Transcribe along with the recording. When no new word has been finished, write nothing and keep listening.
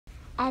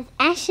As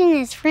Ash and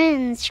his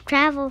friends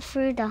travel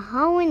through the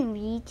Holland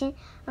region,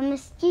 a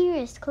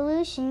mysterious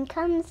collision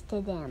comes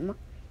to them.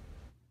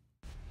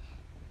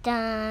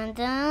 Dun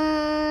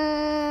dun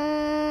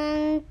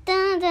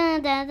dun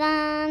dun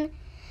dun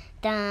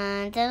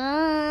dun dun dun dun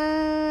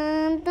dun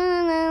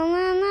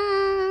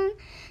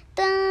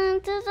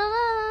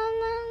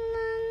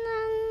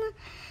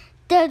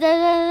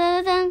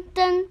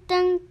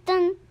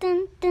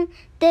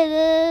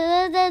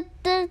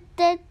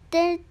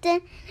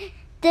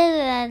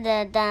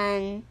dun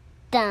dun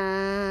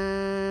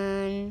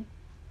dun.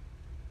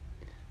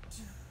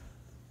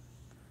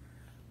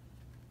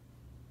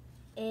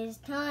 It is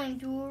time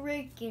to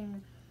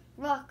awaken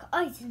rock,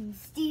 ice, and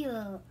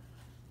steel.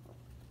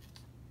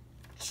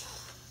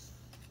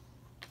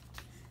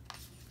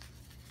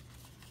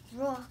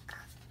 Rock,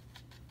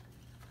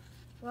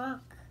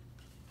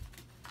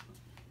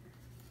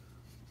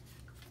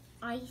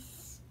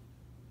 ice,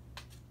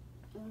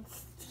 and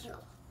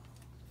steel.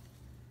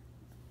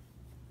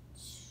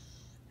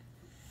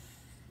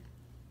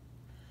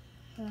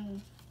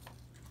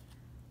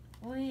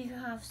 We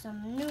have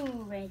some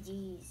new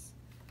Regis.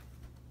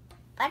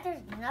 But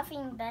there's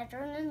nothing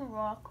better than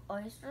rock,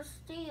 ice, or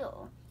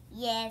steel.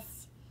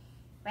 Yes,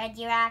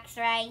 Regigigas,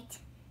 right?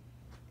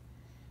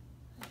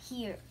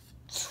 Here.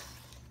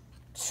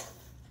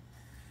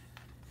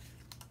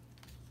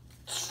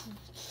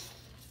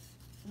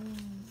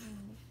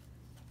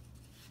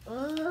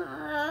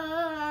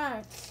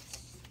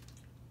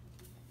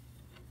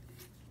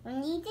 We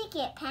need to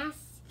get past.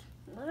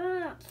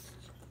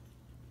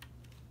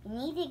 We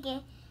need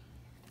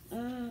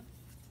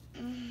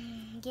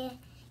to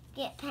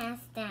get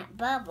past that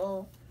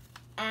bubble.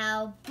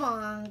 Ow,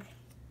 bong.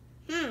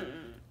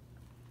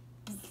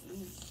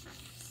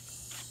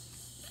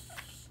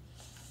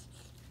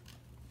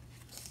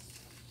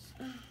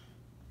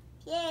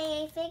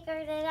 Yay,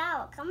 figured it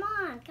out. Come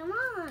on, come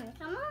on,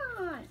 come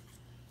on.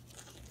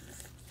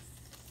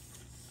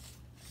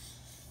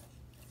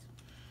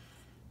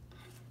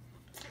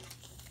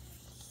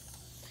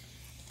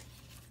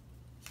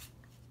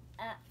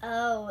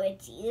 Oh,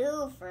 it's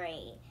you,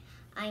 Free.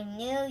 I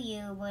knew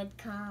you would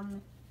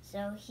come.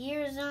 So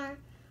here's our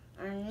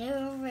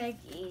new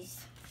Regis.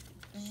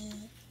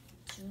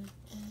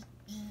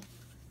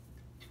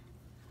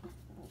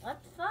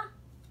 What for?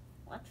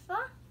 What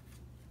for?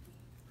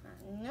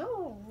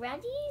 New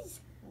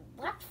Regis?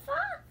 What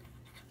for?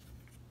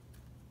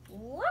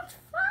 What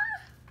for?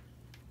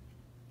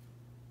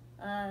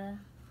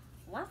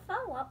 What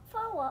for? What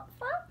for? What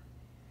for?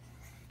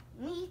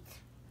 Meet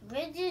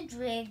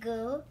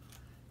Regigigas.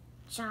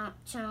 Chomp,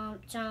 chomp,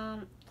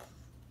 chomp.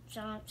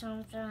 Chomp,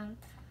 chomp, chomp.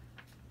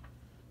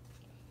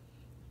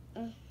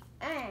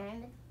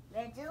 And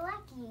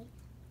Regigigas.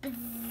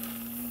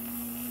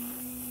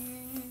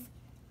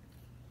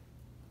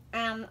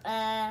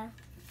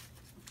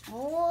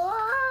 Whoa!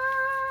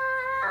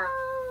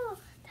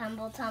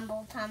 Tumble,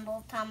 tumble,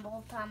 tumble,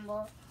 tumble,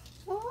 tumble.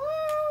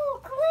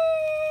 Whoa! Quick!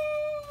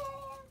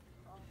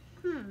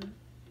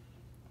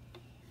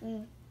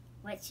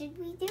 What should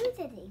we do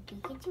today,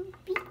 Pikachu?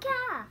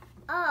 Pika!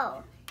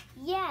 Oh,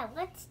 yeah,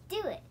 let's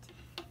do it.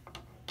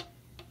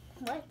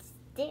 What's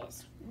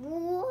this?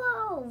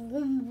 Whoa!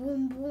 Boom,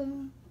 boom,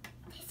 boom.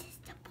 This is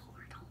the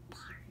portal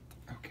part.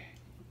 Okay.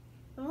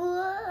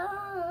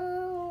 Whoa!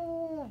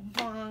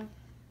 Bong.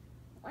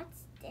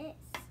 What's this?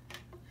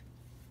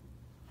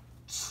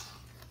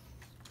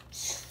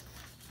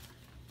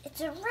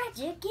 It's a Regigigas.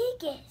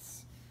 Regigigas.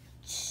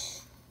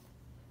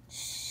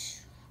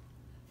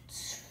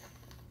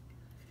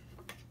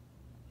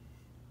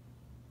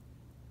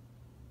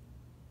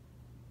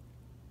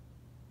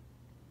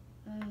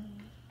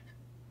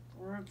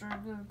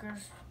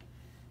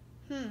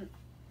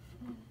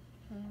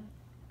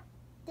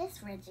 This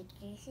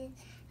Regigigas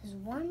has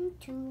 1,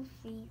 2,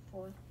 3,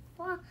 4,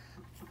 5,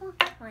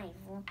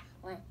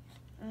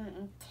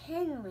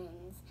 10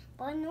 limbs,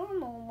 but a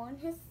normal one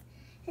has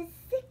 6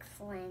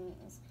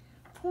 limbs.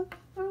 4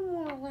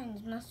 more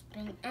limbs must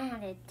have been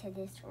added to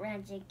this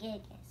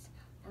Regigigas.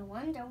 I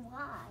wonder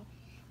why.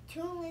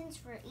 2 limbs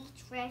for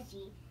each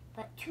Regi,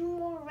 but 2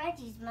 more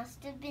Regis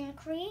must have been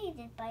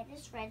created by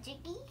this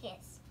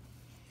Regigigas.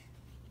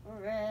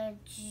 Regigigas.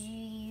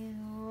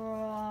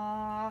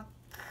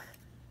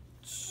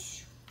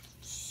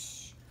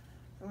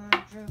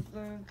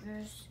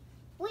 Regigigas.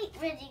 Wait,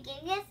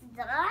 Regigigas.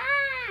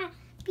 Ah!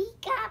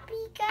 Pika,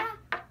 pika,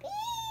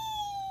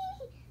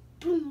 pee!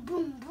 Boom,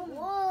 boom, boom.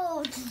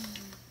 Whoa!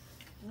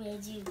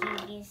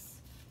 Regigigas.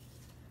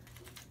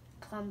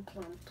 Plump,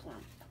 plump,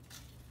 plump.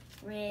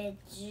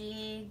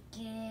 Regigig.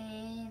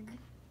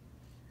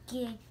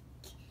 Gig,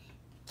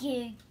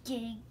 gig,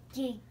 gig,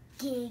 gig,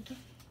 gig.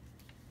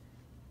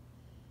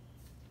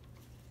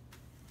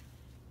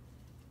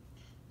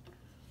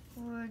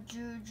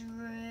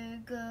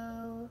 Regigigas.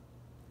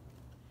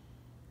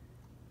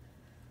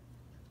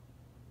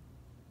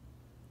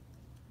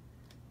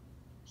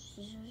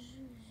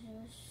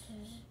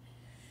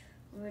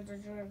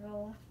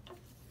 Regigigas.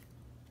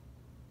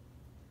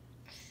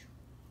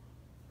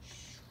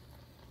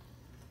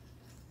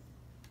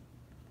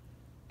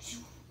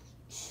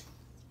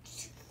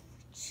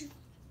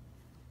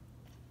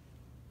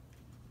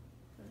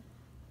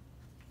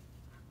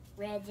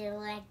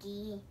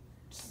 Regigigas.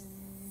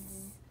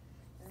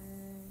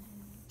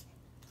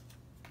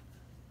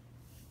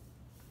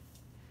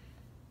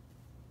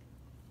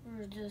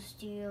 The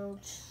steel.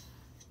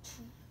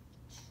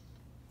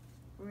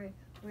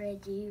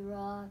 Reggie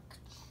rock.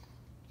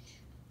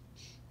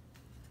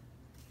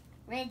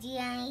 Reggie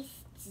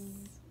ice.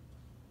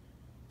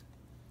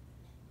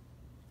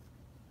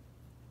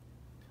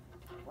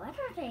 What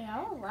are they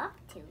all up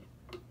to?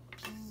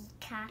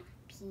 Pika,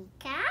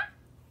 pika?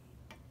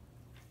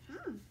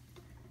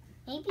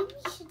 Maybe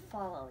we should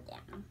follow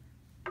them.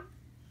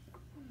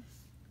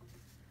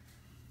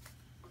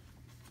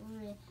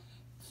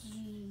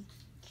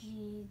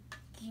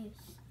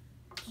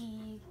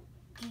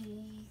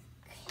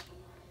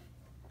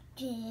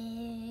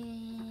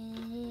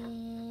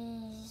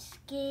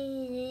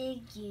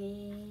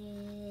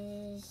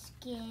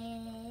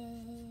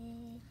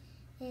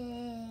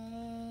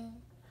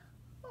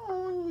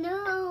 Oh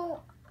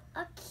no,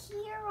 a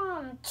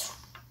Kieran.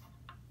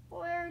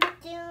 We're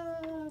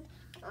doomed.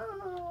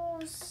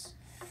 Oh,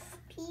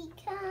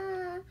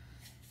 Pika.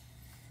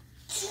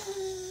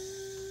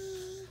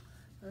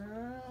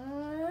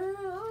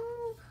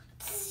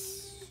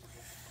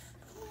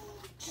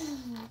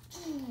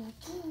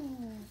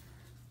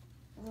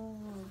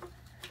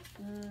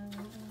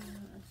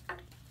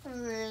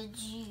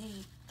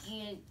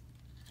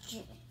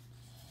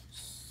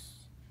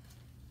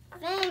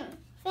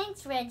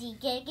 Thanks,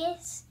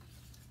 Regigigas.